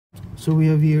So we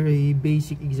have here a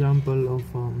basic example of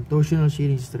torsional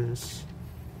shearing stress.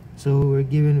 So we're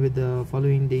given with the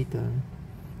following data: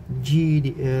 G,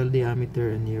 the L diameter,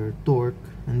 and your torque,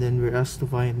 and then we're asked to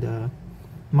find the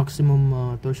maximum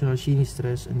torsional shearing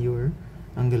stress and your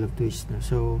angle of twist.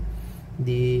 So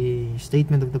the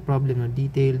statement of the problem, a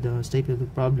detailed statement of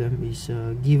the problem, is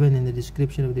given in the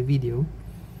description of the video.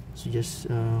 So just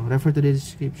refer to the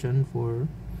description for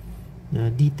the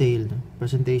detailed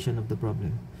presentation of the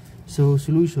problem. So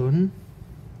solution.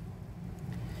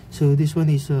 So this one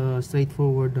is a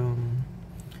straightforward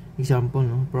example,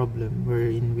 problem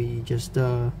wherein we just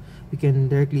we can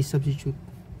directly substitute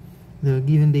the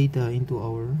given data into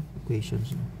our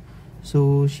equations.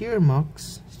 So shear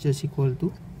max is just equal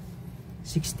to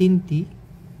 16t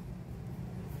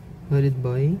divided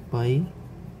by pi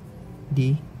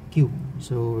d cube.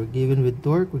 So we're given with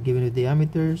torque, we're given with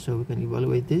diameter, so we can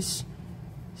evaluate this.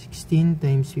 16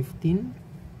 times 15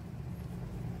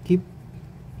 keep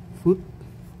foot.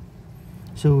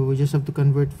 So we just have to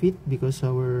convert feet because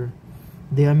our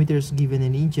diameter is given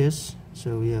in inches.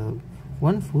 So we have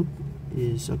 1 foot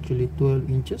is actually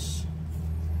 12 inches,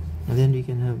 and then we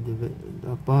can have the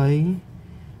pi,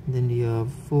 then we have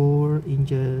 4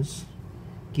 inches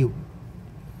cube.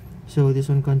 So this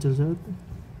one cancels out,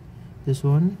 this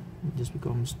one just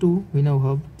becomes 2. We now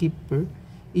have keep per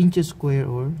inches square,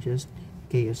 or just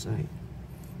KSI.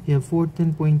 You have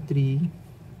 410.3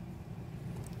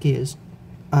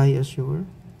 KSI as your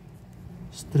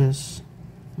stress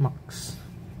max.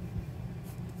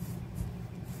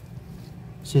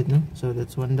 That's it, no? So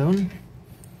that's one down.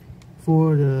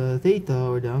 For the theta,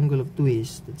 or the angle of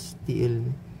twist, that's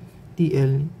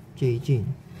TLJG.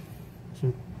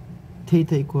 So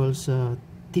theta equals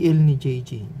TL ni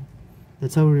JG.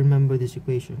 That's how we remember this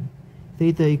equation.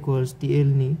 Theta equals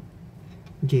TL ni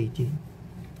JG.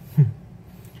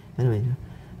 Anyway,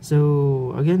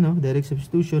 so again, direct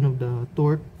substitution of the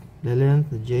torque, the length,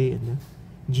 the J, and the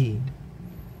G.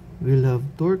 We'll have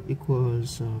torque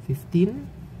equals 15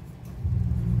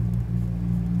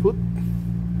 foot.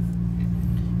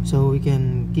 So we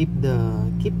can keep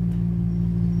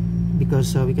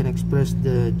because we can express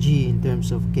the G in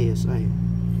terms of KSI.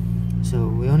 So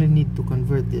we only need to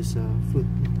convert this foot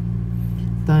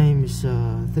times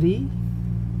 3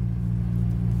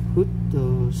 foot.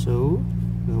 So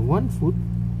 1 foot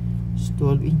is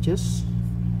 12 inches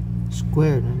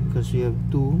squared, because we have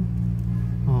two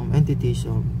entities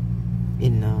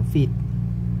in feet.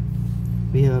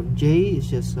 We have J is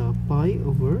just pi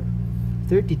over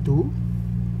 32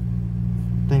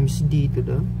 times D to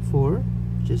the 4,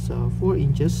 which is 4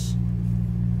 inches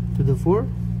to the 4,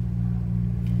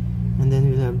 and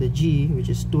then we'll have the G, which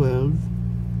is 12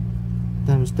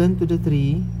 times 10 to the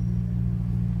 3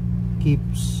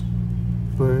 keeps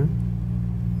per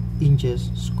inches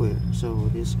square.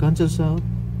 So this cancels out,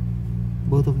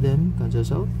 both of them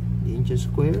cancels out. The inches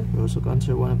square, we also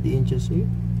cancel one of the inches here,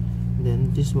 and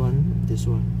then this one.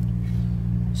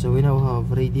 So we now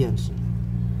have radians.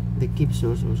 The keep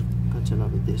source also cancel out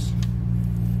with this,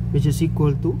 which is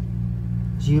equal to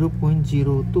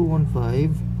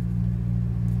 0.0215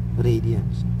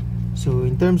 radians. So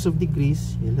in terms of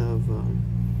degrees, you'll have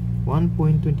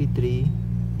 1.23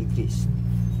 degrees.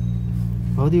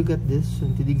 How do you get this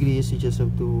into degrees? You just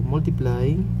have to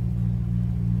multiply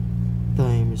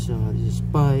times this is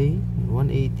pi, and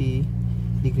 180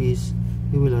 degrees.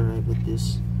 You will arrive at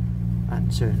this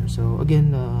answer. So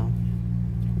again,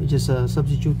 we just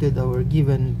substituted our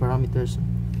given parameters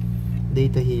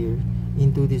data here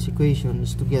into these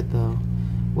equations to get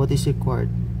what is required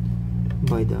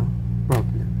by the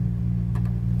problem.